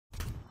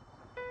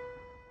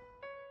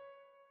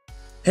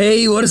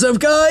Hey, what is up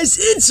guys?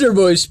 It's your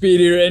boy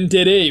Speed here, and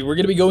today we're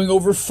going to be going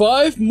over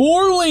 5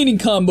 more laning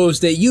combos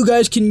that you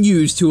guys can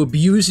use to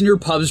abuse in your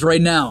pubs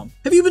right now.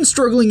 Have you been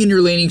struggling in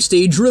your laning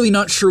stage, really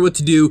not sure what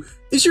to do?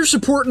 Is your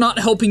support not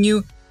helping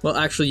you? Well,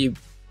 actually you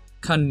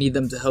kind of need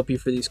them to help you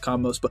for these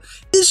combos, but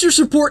is your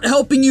support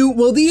helping you?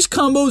 Well, these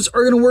combos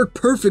are going to work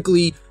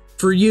perfectly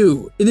for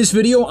you. In this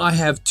video, I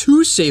have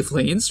 2 safe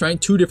lanes, right?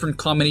 2 different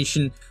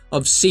combination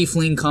of safe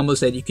lane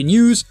combos that you can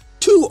use,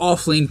 2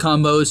 off lane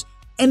combos,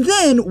 and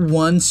then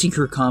 1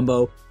 Seeker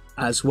combo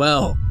as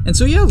well. And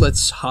so yeah,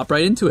 let's hop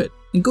right into it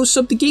and go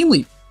sub to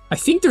GameLeap. I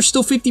think they're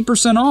still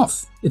 50%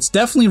 off. It's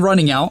definitely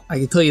running out, I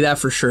can tell you that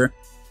for sure.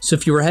 So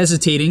if you were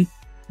hesitating,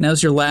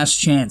 now's your last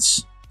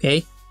chance,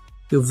 okay?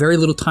 You have very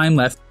little time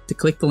left to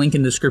click the link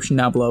in the description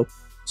down below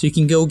so you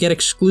can go get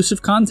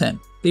exclusive content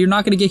that you're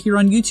not going to get here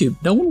on YouTube.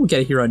 No one will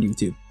get it here on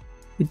YouTube.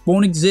 It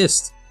won't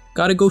exist.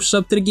 Gotta go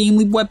sub to the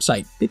GameLeap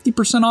website.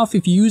 50% off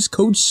if you use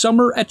code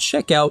SUMMER at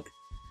checkout.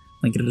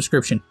 Link in the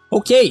description.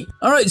 Okay,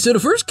 alright, so the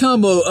first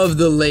combo of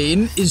the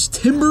lane is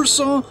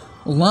Timbersaw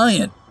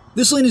Lion.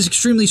 This lane is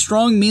extremely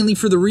strong, mainly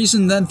for the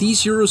reason that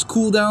these heroes'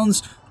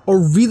 cooldowns are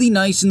really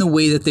nice in the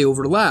way that they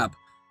overlap.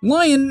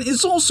 Lion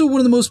is also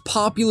one of the most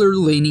popular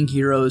laning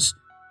heroes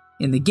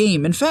in the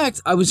game. In fact,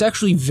 I was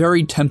actually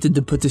very tempted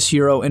to put this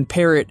hero and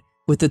pair it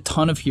with a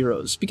ton of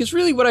heroes, because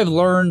really what I've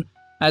learned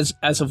as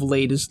of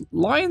late is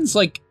Lion's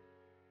like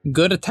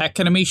good attack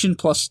animation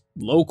plus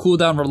low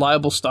cooldown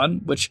reliable stun,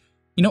 which,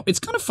 you know, it's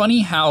kind of funny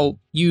how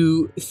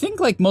you think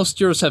like most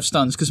heroes have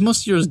stuns, because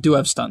most heroes do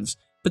have stuns,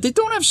 but they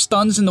don't have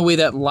stuns in the way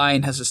that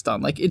Lion has a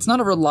stun. Like, it's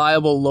not a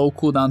reliable low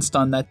cooldown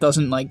stun that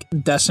doesn't like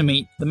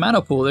decimate the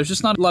mana pool. There's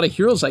just not a lot of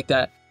heroes like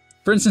that.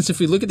 For instance, if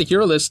we look at the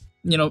hero list,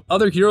 you know,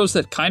 other heroes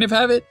that kind of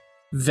have it,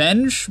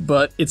 Venge,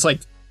 but it's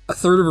like a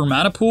third of her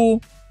mana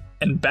pool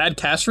and bad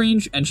cast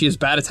range, and she has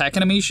bad attack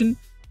animation.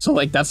 So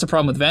like that's the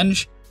problem with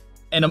Venge.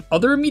 And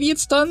other immediate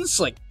stuns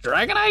like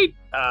Dragonite,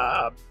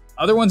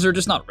 other ones are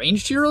just not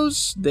ranged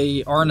heroes.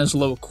 They aren't as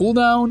low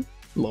cooldown,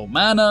 low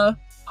mana,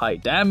 high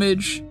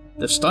damage.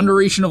 The stun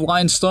duration of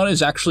Lion's stun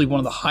is actually one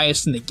of the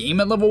highest in the game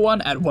at level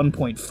 1 at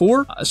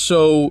 1.4.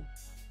 So,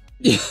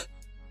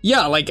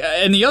 yeah, like,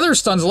 and the other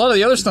stuns, a lot of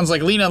the other stuns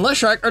like Lina and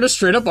Leshrac are just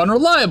straight up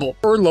unreliable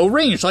or low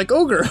range like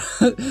Ogre.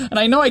 And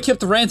I know I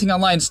kept ranting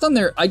on Lion's stun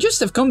there. I just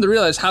have come to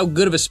realize how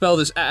good of a spell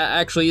this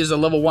actually is at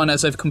level 1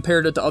 as I've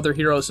compared it to other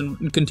heroes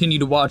and continue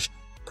to watch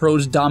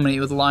pros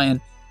dominate with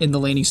Lion in the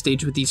laning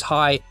stage with these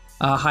high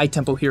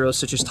tempo heroes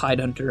such as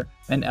Tidehunter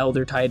and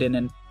Elder Titan,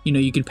 and you know,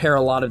 you can pair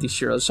a lot of these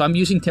heroes. So I'm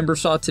using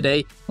Timbersaw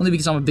today only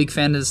because I'm a big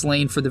fan of this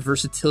lane for the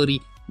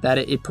versatility that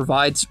it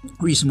provides.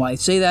 Reason why I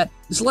say that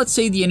is, let's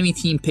say the enemy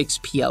team picks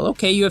PL.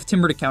 Okay, you have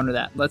Timber to counter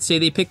that. Let's say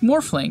they pick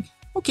Morphling.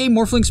 Okay,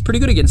 Morphling's pretty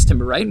good against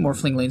Timber, right?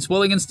 Morphling lanes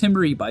well against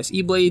Timber. He buys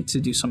E-Blade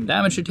to do some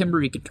damage to Timber.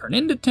 He can turn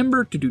into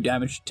Timber to do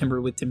damage to Timber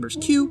with Timber's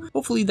Q.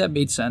 Hopefully that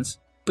made sense,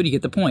 but you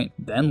get the point.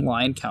 Then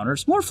Lion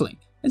counters Morphling.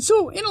 And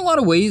so in a lot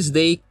of ways,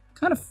 they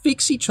kind of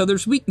fix each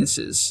other's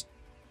weaknesses.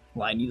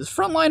 Lion uses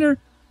Frontliner.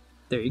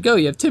 There you go,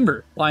 you have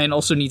Timber. Lion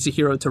also needs a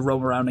hero to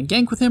roam around and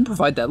gank with him,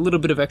 provide that little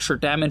bit of extra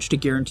damage to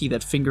guarantee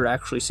that Finger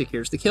actually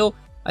secures the kill.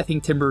 I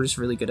think Timber is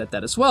really good at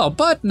that as well.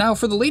 But now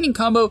for the laning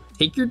combo,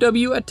 take your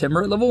W at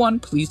Timber at level 1.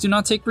 Please do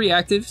not take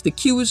reactive. The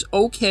Q is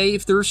okay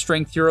if they're a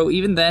strength hero.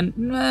 Even then,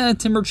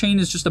 Timber Chain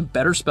is just a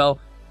better spell,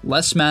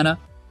 less mana.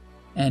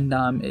 And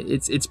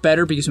it's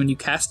better because when you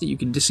cast it, you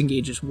can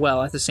disengage as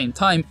well at the same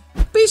time.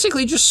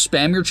 Basically, just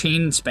spam your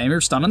chain and spam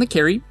your stun on the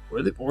carry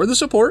or the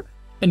support,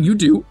 and you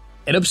do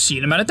an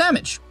obscene amount of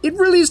damage. It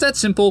really is that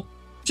simple.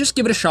 Just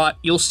give it a shot.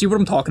 You'll see what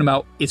I'm talking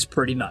about. It's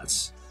pretty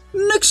nuts.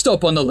 Next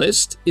up on the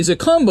list is a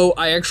combo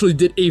I actually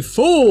did a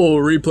full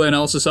replay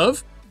analysis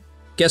of.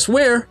 Guess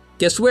where?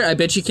 Guess where? I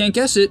bet you can't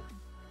guess it.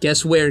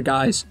 Guess where,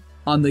 guys?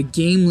 On the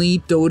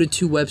GameLeap Dota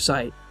 2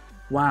 website.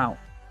 Wow.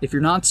 If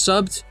you're not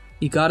subbed,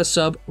 you gotta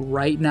sub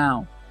right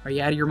now. Are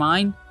you out of your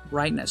mind?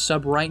 Right now.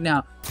 Sub right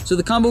now. So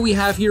the combo we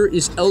have here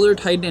is Elder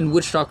Titan and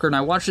Witch Doctor, and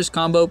I watched this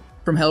combo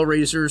from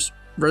Hellraiser's.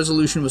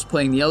 Resolution was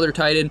playing the Elder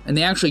Titan, and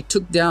they actually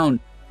took down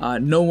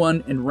No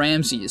One and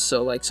Ramses,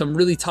 so like some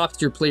really top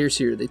tier players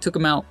here. They took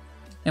them out,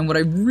 and what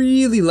I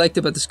really liked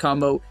about this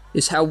combo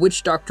is how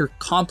Witch Doctor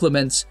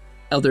complements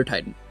Elder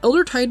Titan.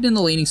 Elder Titan in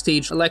the laning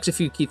stage lacks a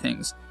few key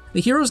things. The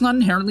hero is not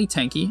inherently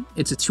tanky.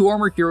 It's a 2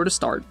 armor hero to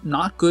start,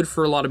 not good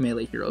for a lot of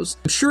melee heroes.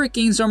 I'm sure it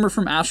gains armor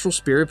from Astral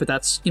Spirit, but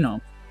that's, you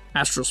know,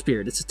 Astral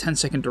Spirit. It's a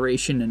 10-second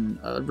duration and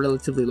a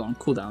relatively long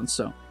cooldown,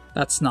 so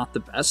that's not the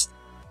best.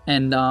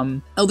 And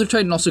Elder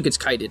Titan also gets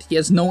kited. He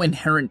has no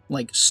inherent,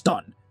 like,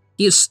 stun.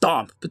 He has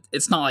Stomp, but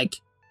it's not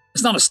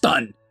a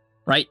stun,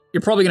 right?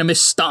 You're probably going to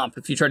miss Stomp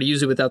if you try to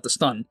use it without the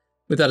stun,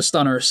 without a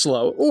stun or a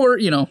slow. Or,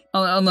 you know,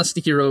 unless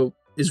the hero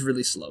is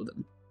really slow,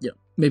 then, you know,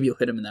 maybe you'll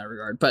hit him in that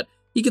regard. But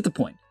you get the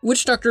point.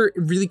 Witch Doctor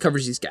really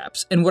covers these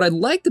gaps. And what I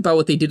liked about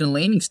what they did in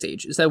laning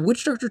stage is that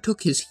Witch Doctor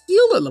took his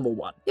heal at level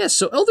 1. Yes,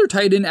 so Elder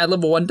Titan at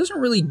level 1 doesn't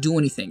really do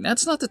anything.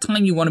 That's not the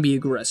time you want to be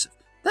aggressive.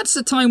 that's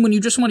the time when you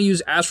just want to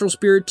use Astral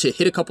Spirit to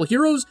hit a couple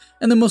heroes,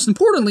 and then most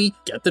importantly,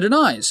 get the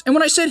denies. And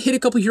when I said hit a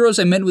couple heroes,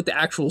 I meant with the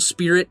actual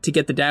spirit to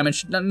get the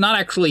damage, not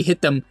actually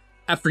hit them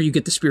after you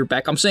get the spirit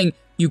back. I'm saying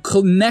you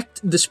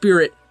connect the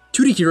spirit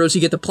to the heroes,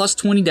 you get the plus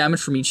 20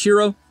 damage from each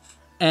hero,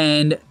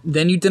 and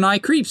then you deny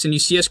creeps, and you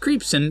CS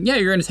creeps, and yeah,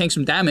 you're going to tank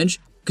some damage,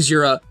 because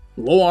you're a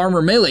low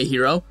armor melee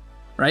hero,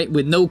 right,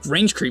 with no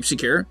range creep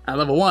secure at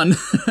level 1,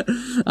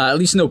 at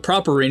least no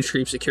proper range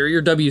creep secure.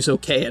 Your W is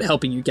okay at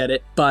helping you get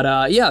it,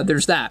 but yeah,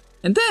 there's that.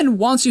 And then,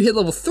 once you hit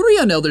level 3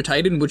 on Elder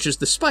Titan, which is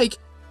the spike,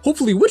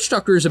 hopefully Witch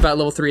Doctor is about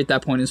level 3 at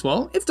that point as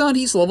well. If not,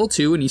 he's level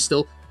 2, and he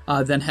still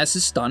then has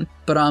his stun.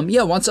 But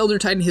yeah, once Elder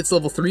Titan hits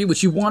level 3,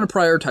 which you want to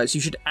prioritize, you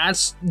should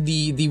ask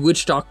the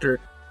Witch Doctor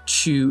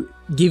to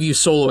give you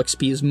solo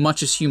XP as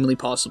much as humanly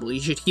possible. He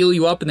should heal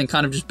you up and then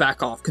kind of just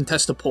back off,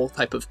 contest a pull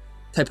type of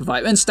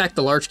vibe, and stack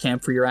the large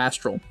camp for your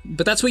Astral.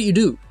 But that's what you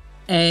do.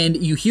 And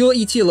you heal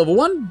ET at level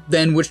 1,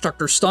 then Witch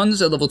Doctor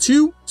stuns at level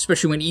 2,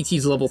 especially when ET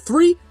is level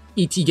 3.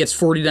 ET gets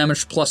 40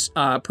 damage plus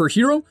per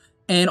hero,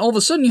 and all of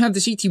a sudden you have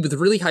this ET with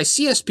really high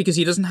CS because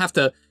he doesn't have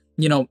to,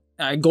 you know,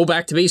 go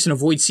back to base and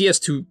avoid CS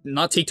to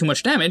not take too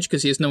much damage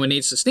because he has no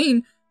innate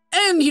sustain,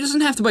 and he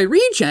doesn't have to buy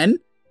regen,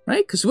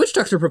 right, because Witch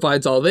Doctor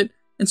provides all of it.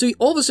 And so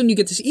all of a sudden you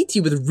get this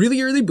ET with really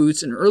early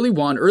boots, an early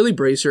wand, early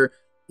bracer,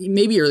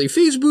 maybe early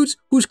phase boots,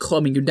 who's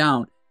clubbing you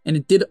down. And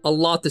it did a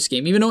lot this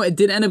game, even though it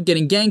did end up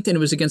getting ganked and it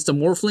was against a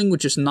Morphling,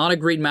 which is not a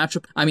great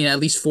matchup. I mean, at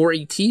least for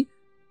AT,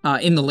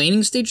 in the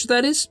laning stage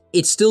that is,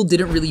 it still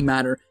didn't really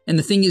matter. And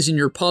the thing is, in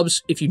your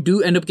pubs, if you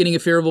do end up getting a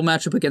favorable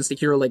matchup against a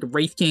hero like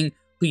Wraith King,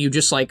 who you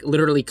just like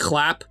literally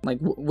clap, like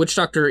Witch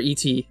Doctor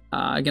ET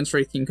against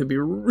Wraith King could be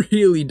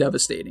really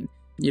devastating.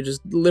 You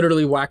just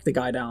literally whack the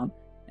guy down.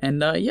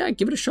 And yeah,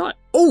 give it a shot.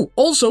 Oh,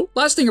 also,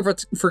 last thing I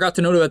forgot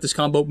to note about this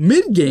combo,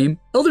 mid-game,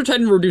 Elder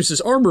Titan reduces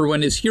armor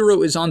when his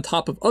hero is on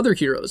top of other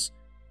heroes.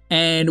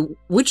 And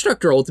Witch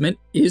Doctor Ultimate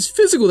is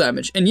physical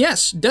damage. And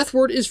yes, Death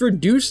Ward is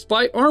reduced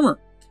by armor.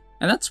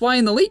 And that's why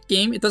in the late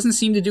game, it doesn't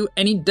seem to do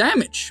any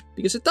damage,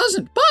 because it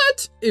doesn't.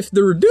 But if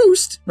they're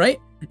reduced, right,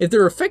 if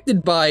they're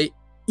affected by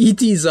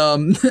ET's,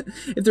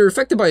 if they're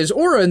affected by his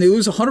aura and they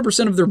lose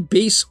 100% of their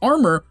base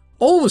armor,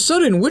 all of a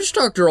sudden, Witch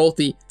Doctor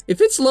ulti,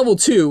 if it's level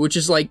 2, which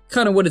is like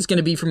kind of what it's going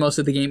to be for most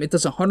of the game, it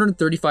does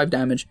 135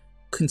 damage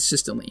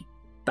consistently.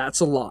 That's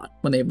a lot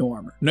when they have no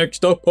armor.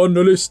 Next up on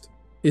the list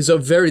is this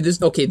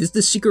is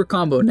the secret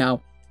combo.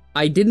 Now,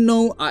 I didn't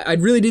know, I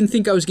really didn't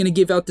think I was going to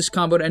give out this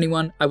combo to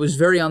anyone. I was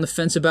very on the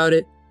fence about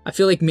it. I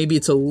feel like maybe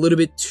it's a little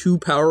bit too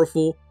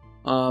powerful,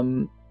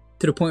 to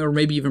the point where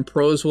maybe even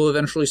pros will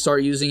eventually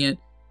start using it.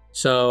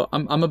 So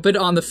I'm a bit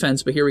on the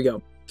fence, but here we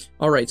go.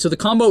 Alright, so the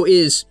combo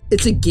is,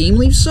 it's a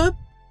GameLeap sub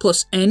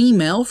plus any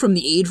male from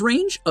the age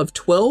range of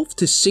 12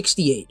 to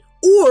 68.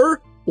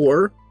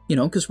 Or, you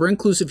know, because we're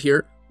inclusive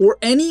here, or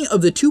any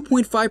of the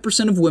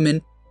 2.5% of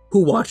women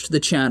who watched the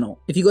channel.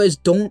 If you guys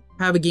don't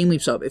have a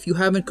GameLeap sub, if you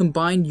haven't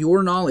combined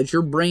your knowledge,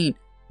 your brain,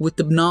 with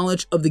the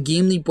knowledge of the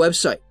GameLeap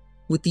website,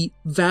 with the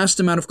vast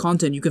amount of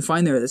content you can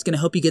find there that's going to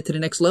help you get to the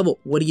next level,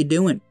 what are you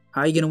doing?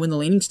 How are you going to win the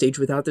laning stage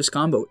without this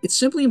combo? It's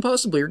simply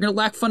impossible. You're going to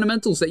lack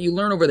fundamentals that you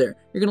learn over there.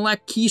 You're going to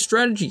lack key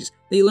strategies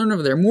that you learn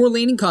over there. More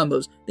laning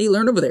combos that you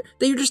learn over there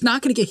that you're just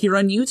not going to get here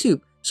on YouTube.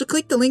 So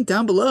click the link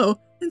down below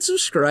and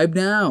subscribe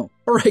now.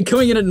 Alright,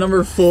 coming in at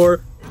number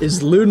 4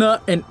 is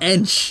Luna and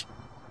Ench.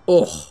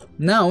 Oh,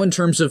 now in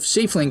terms of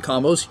safe lane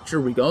combos,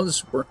 here we go.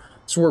 This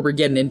is where we're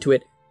getting into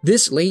it.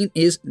 This lane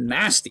is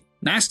nasty.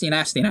 Nasty,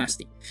 nasty,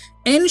 nasty.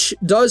 Ench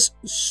does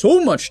so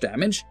much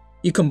damage.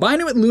 You combine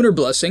it with Lunar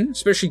Blessing,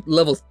 especially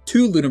level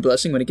 2 Lunar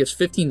Blessing when it gives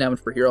 15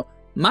 damage per hero.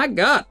 My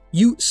god,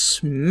 you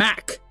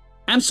smack.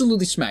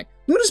 Absolutely smack.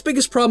 Luna's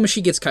biggest problem is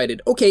she gets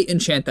kited. Okay,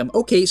 enchant them.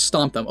 Okay,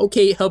 stomp them.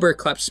 Okay, Hellbear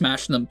Clap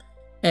smash them.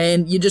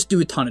 And you just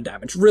do a ton of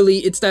damage. Really,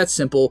 it's that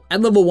simple.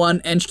 At level 1,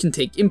 Ench can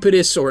take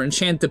Impetus or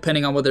Enchant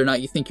depending on whether or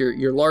not you think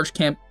your large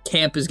camp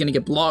is going to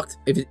get blocked.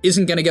 If it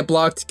isn't going to get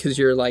blocked because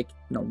you're like,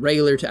 you know,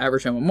 regular to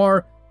average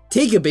MMR,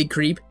 take a big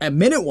creep at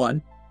minute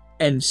 1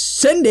 and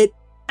send it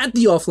at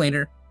the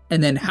offlaner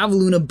and then have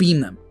Luna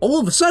beam them.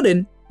 All of a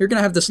sudden, you're going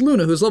to have this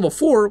Luna who's level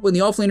 4 when the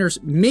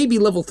offlaners may be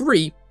level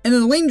 3, and then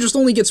the lane just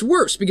only gets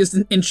worse because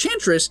the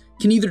Enchantress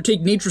can either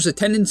take Nature's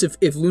Attendance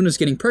if Luna's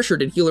getting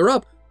pressured and heal her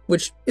up,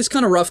 which is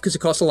kind of rough because it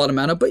costs a lot of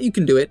mana, but you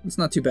can do it. It's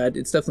not too bad.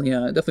 It's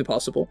definitely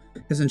possible.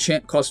 Because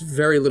Enchant costs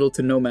very little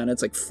to no mana.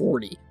 It's like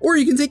 40. Or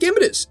you can take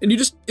Impetus, and you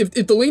just, if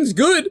the lane's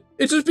good,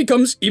 it just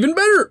becomes even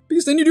better.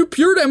 Because then you do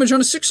pure damage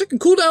on a 6-second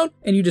cooldown,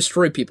 and you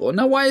destroy people.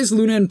 Now, why is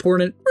Luna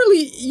important?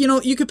 Really, you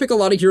know, you could pick a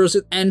lot of heroes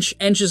with Ench.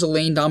 Ench is a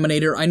lane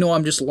dominator. I know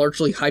I'm just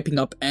largely hyping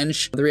up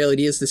Ench. The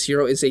reality is this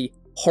hero is a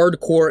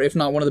hardcore, if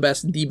not one of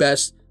the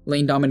best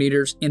lane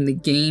dominators in the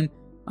game.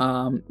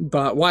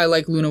 But why I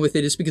like Luna with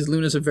it is because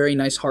Luna's a very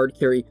nice hard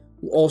carry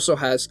who also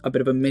has a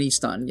bit of a mini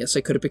stun. Yes,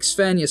 I could have picked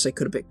Sven. Yes, I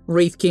could have picked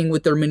Wraith King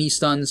with their mini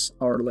stuns,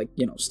 or like,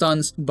 you know,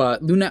 stuns.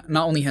 But Luna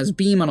not only has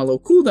Beam on a low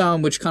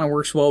cooldown, which kind of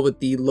works well with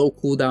the low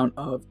cooldown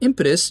of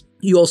Impetus,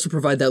 you also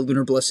provide that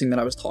Lunar Blessing that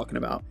I was talking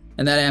about.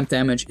 And that amp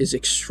damage is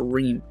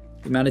extreme.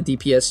 The amount of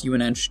DPS you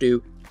and Ench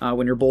do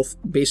when you're both,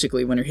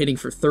 basically, when you're hitting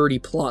for 30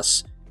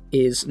 plus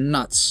is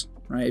nuts,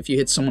 right? If you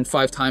hit someone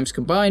 5 times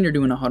combined, you're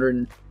doing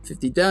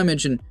 150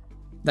 damage, and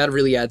that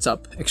really adds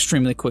up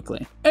extremely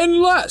quickly. And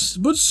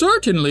last, but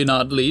certainly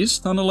not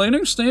least, on the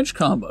laning stage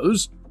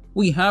combos,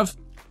 we have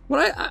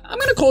what I'm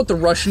gonna call it the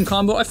Russian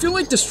combo. I feel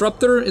like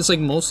Disruptor is like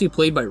mostly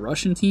played by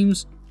Russian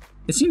teams.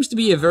 It seems to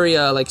be a very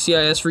like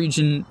CIS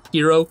region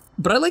hero,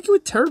 but I like it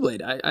with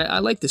Terrorblade. I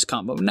like this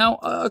combo. Now,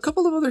 a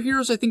couple of other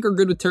heroes I think are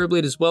good with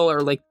Terrorblade as well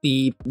are like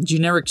the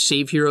generic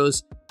save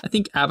heroes. I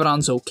think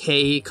Abaddon's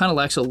okay. It kind of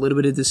lacks a little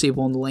bit of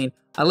disable in the lane.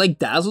 I like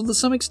Dazzle to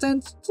some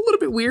extent. It's a little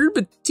bit weird,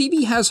 but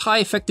TB has high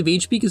effective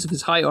HP because of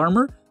his high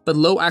armor, but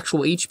low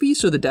actual HP,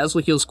 so the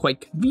Dazzle heal is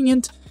quite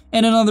convenient.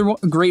 And another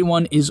great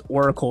one is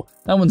Oracle.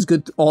 That one's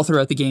good all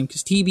throughout the game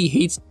because TB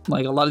hates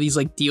like a lot of these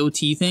like DOT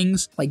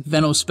things, like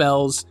Veno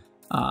spells.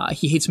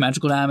 He hates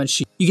magical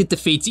damage. You get the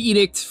Fate's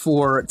Edict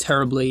for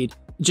Terrorblade,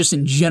 just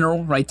in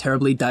general, right?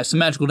 Terrorblade dies some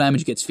magical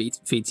damage, gets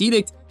Fate's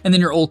Edict, and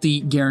then your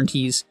ulti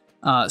guarantees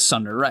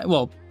Sunder, right?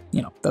 Well,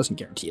 you know, doesn't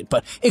guarantee it,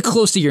 but it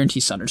close to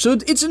guarantees Sunder. So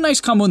it's a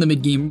nice combo in the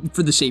mid game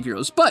for the save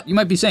heroes. But you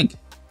might be saying,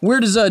 where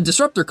does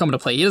Disruptor come into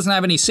play? He doesn't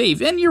have any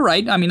save, and you're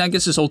right. I mean, I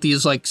guess his ulti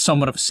is like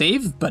somewhat of a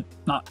save, but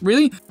not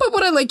really. But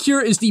what I like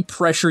here is the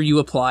pressure you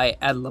apply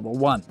at level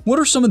 1. What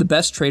are some of the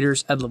best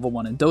traders at level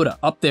 1 in Dota?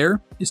 Up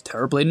there is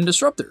Terrorblade and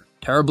Disruptor.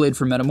 Terrorblade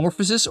for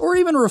Metamorphosis, or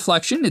even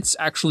Reflection. It's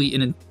actually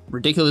a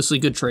ridiculously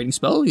good trading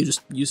spell. You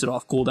just use it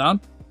off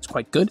cooldown. It's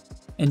quite good.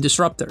 And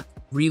Disruptor,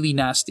 really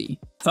nasty.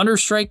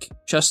 Thunderstrike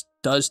just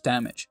does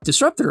damage.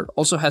 Disruptor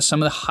also has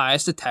some of the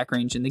highest attack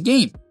range in the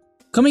game.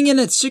 Coming in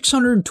at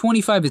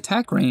 625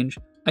 attack range,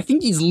 I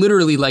think he's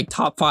literally like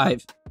top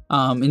 5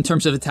 in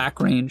terms of attack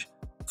range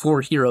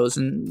for heroes.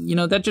 And, you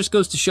know, that just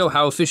goes to show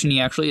how efficient he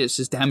actually is.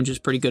 His damage is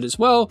pretty good as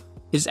well.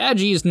 His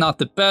agi is not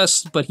the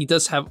best, but he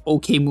does have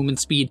okay movement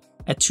speed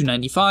at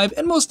 295,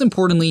 and most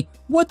importantly,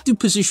 what do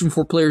position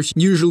 4 players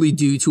usually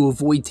do to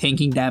avoid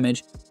tanking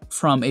damage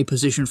from a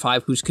position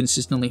 5 who's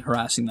consistently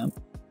harassing them?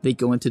 They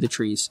go into the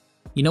trees.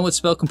 You know what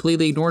spell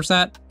completely ignores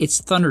that?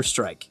 It's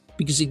Thunderstrike,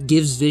 because it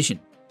gives vision,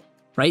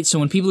 right? So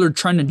when people are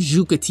trying to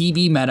juke a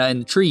TB meta in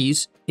the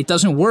trees, it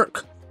doesn't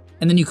work.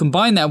 And then you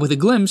combine that with a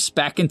glimpse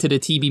back into the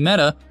TB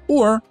meta,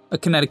 or a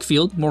kinetic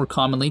field, more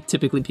commonly.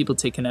 Typically people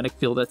take kinetic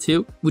field at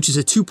 2, which is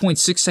a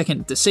 2.6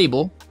 second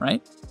disable,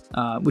 right?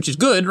 Which is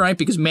good, right?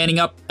 Because manning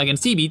up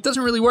against TB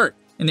doesn't really work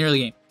in the early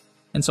game.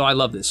 And so I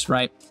love this,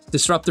 right?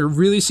 Disruptor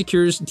really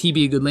secures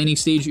TB a good laning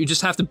stage. You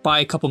just have to buy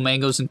a couple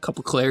mangoes and a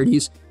couple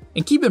clarities.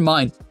 And keep in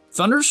mind,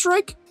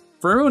 Thunderstrike,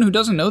 for everyone who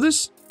doesn't know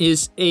this,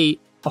 is a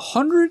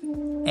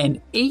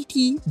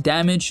 180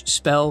 damage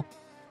spell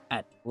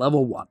at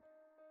level 1.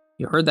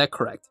 You heard that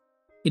correct.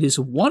 It is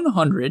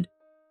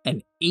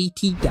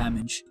 180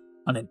 damage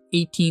on an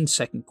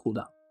 18-second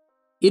cooldown.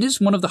 It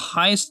is one of the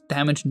highest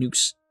damage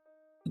nukes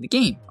in the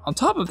game. On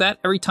top of that,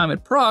 every time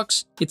it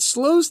procs, it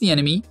slows the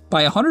enemy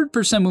by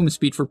 100% movement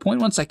speed for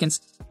 0.1 seconds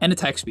and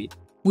attack speed,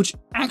 which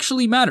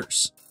actually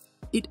matters.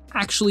 It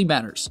actually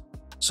matters.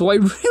 So I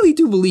really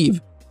do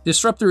believe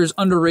Disruptor is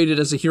underrated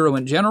as a hero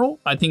in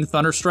general. I think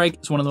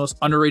Thunderstrike is one of the most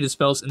underrated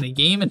spells in the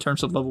game in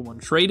terms of level 1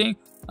 trading,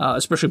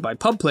 especially by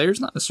pub players,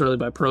 not necessarily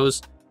by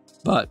pros.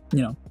 But,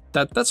 you know,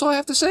 that's all I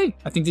have to say.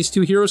 I think these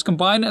two heroes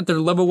combined at their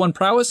level 1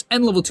 prowess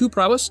and level 2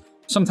 prowess.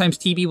 Sometimes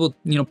TB will,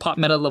 you know, pop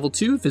meta at level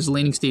 2 if his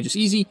laning stage is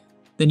easy,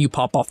 then you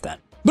pop off that.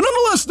 But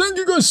nonetheless, thank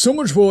you guys so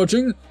much for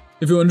watching.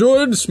 If you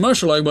enjoyed,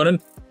 smash the like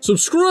button,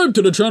 subscribe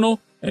to the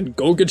channel, and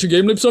go get your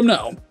GameLeap sub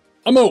now.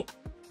 I'm out.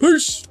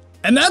 Peace.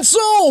 And that's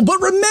all, but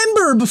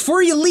remember,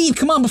 before you leave,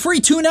 come on, before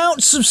you tune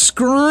out,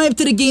 subscribe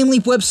to the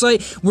GameLeap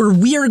website where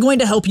we are going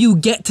to help you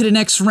get to the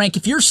next rank.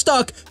 If you're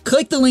stuck,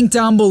 click the link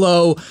down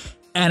below,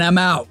 and I'm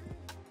out.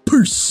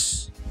 Peace.